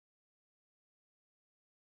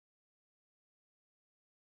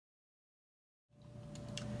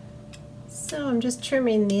So I'm just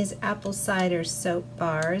trimming these apple cider soap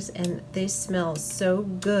bars, and they smell so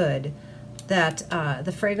good that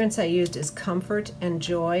the fragrance I used is Comfort and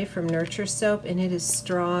Joy from Nurture Soap, and it is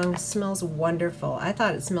strong, smells wonderful. I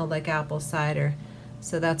thought it smelled like apple cider,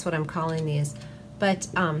 so that's what I'm calling these. But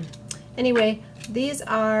anyway, these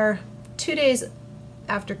are 2 days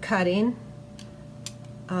after cutting.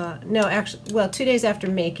 No, actually, well, 2 days after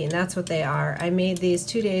making, that's what they are. I made these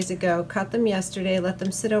 2 days ago, cut them yesterday, let them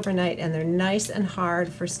sit overnight, and they're nice and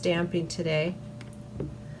hard for stamping today.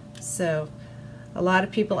 So a lot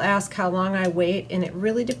of people ask how long I wait, and it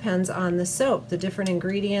really depends on the soap, the different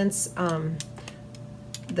ingredients,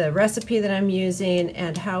 the recipe that I'm using,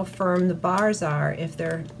 and how firm the bars are. If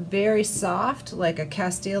they're very soft, like a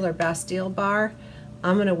Castile or Bastille bar,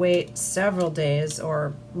 I'm going to wait several days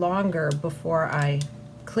or longer before I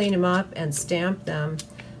clean them up and stamp them.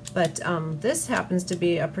 But this happens to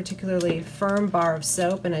be a particularly firm bar of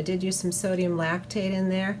soap, and I did use some sodium lactate in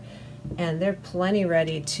there, and they're plenty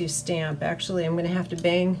ready to stamp. Actually, I'm going to have to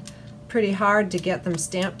bang pretty hard to get them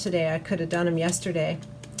stamped today. I could have done them yesterday.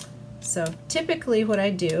 So typically what I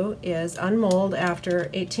do is unmold after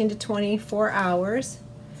 18 to 24 hours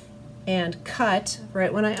and cut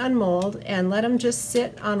right when I unmold, and let them just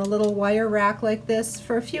sit on a little wire rack like this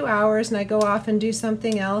for a few hours, and I go off and do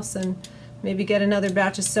something else and maybe get another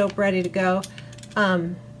batch of soap ready to go.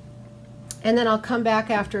 And then I'll come back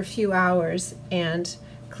after a few hours and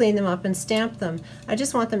clean them up and stamp them. I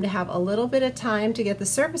just want them to have a little bit of time to get the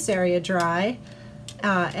surface area dry,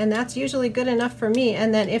 and that's usually good enough for me.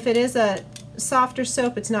 And then if it is a softer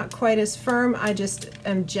soap, it's not quite as firm, I just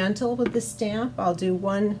am gentle with the stamp. I'll do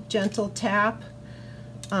one gentle tap,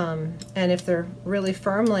 and if they're really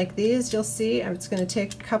firm like these, you'll see it's going to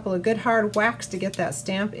take a couple of good hard whacks to get that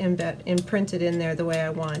stamp imprinted in there the way I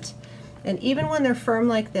want. And even when they're firm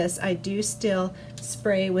like this, I do still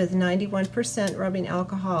spray with 91% rubbing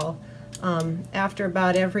alcohol after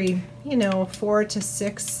about every 4 to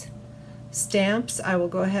 6 stamps. I will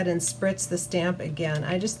go ahead and spritz the stamp again.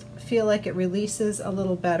 I just feel like it releases a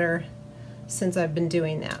little better since I've been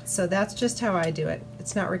doing that. So that's just how I do it.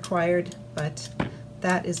 It's not required, but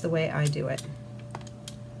that is the way I do it.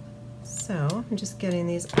 So I'm just getting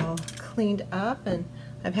these all cleaned up, and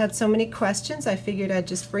I've had so many questions, I figured I'd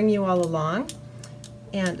just bring you all along.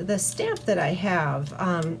 And the stamp that I have,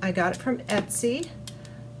 I got it from Etsy.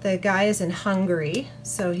 The guy is in Hungary,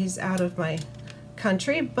 so he's out of my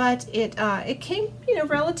country, but it came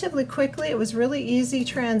relatively quickly. It was really easy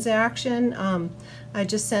transaction. I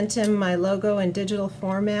just sent him my logo in digital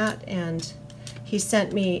format, and he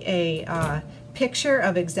sent me a picture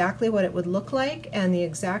of exactly what it would look like and the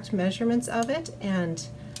exact measurements of it, and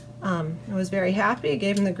I was very happy.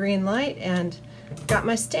 Gave him the green light and got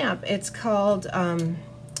my stamp. It's called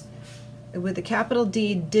with the capital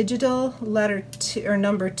D, digital letter 2 or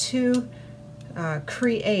number 2,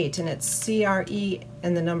 Create, and it's CRE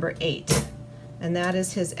and the number 8, and that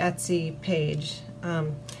is his Etsy page.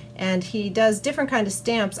 And he does different kind of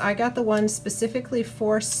stamps. I got the one specifically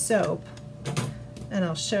for soap, and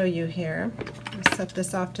I'll show you here. I'll set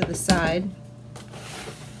this off to the side.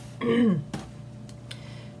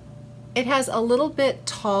 It has a little bit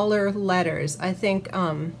taller letters. I think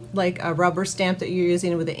like a rubber stamp that you're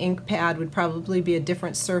using with an ink pad would probably be a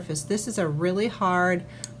different surface. This is a really hard,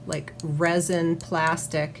 like resin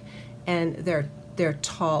plastic, and they're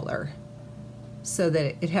taller so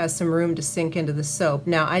that it has some room to sink into the soap.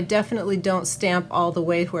 Now, I definitely don't stamp all the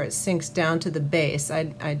way where it sinks down to the base.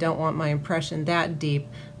 I don't want my impression that deep.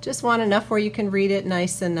 Just want enough where you can read it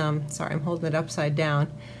nice and, sorry, I'm holding it upside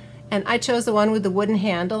down. And I chose the one with the wooden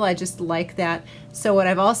handle. I just like that. So what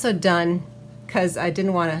I've also done, because I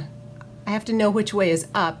didn't want to, I have to know which way is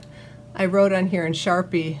up, I wrote on here in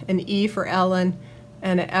Sharpie an E for Ellen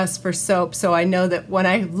and an S for soap, so I know that when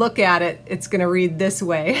I look at it, it's going to read this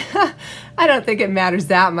way. I don't think it matters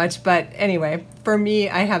that much, but anyway, for me,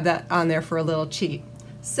 I have that on there for a little cheat.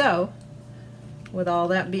 So, with all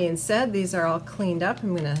that being said, these are all cleaned up.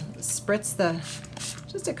 I'm going to spritz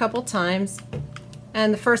just a couple times.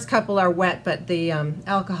 And the first couple are wet, but the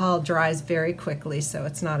alcohol dries very quickly, so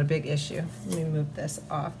it's not a big issue. Let me move this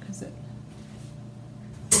off because it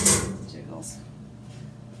jiggles.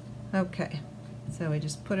 Okay, so we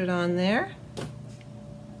just put it on there,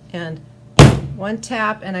 and one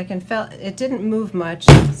tap, and I can feel it didn't move much,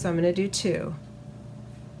 so I'm going to do 2.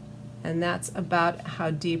 And that's about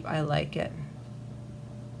how deep I like it.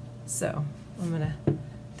 So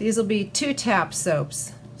these will be 2 tap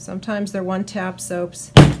soaps. Sometimes they're 1 tap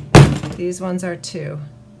soaps. These ones are 2.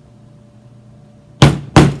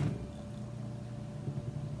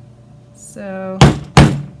 So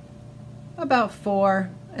about 4,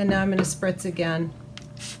 and now I'm going to spritz again.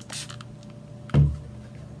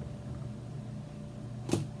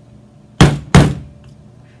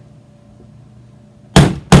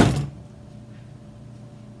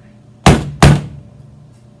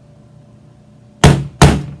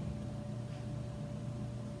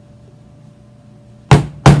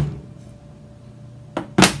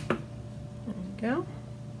 Go.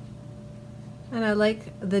 And I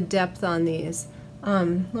like the depth on these.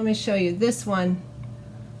 Let me show you this one.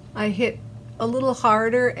 I hit a little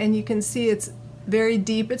harder and you can see it's very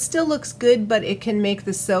deep. It still looks good, but it can make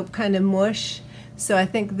the soap kind of mush. So I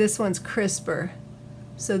think this one's crisper.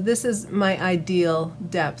 So this is my ideal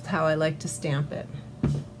depth, how I like to stamp it.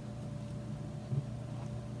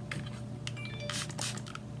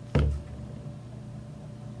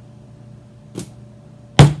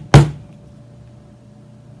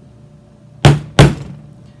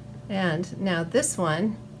 And now this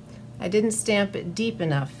one, I didn't stamp it deep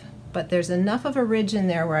enough, but there's enough of a ridge in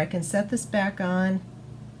there where I can set this back on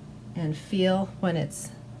and feel when it's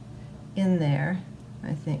in there.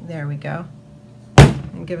 I think, there we go.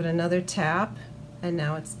 And give it another tap, and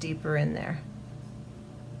now it's deeper in there.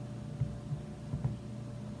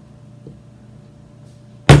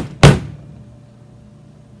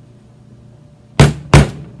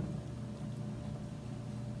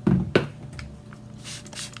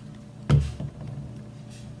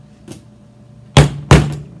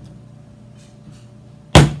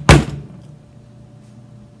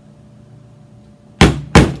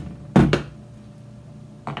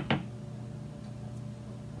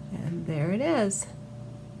 There it is.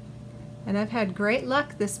 And I've had great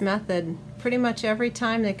luck this method. Pretty much every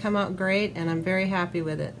time they come out great, and I'm very happy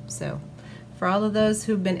with it. So for all of those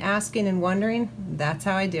who've been asking and wondering, that's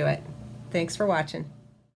how I do it. Thanks for watching.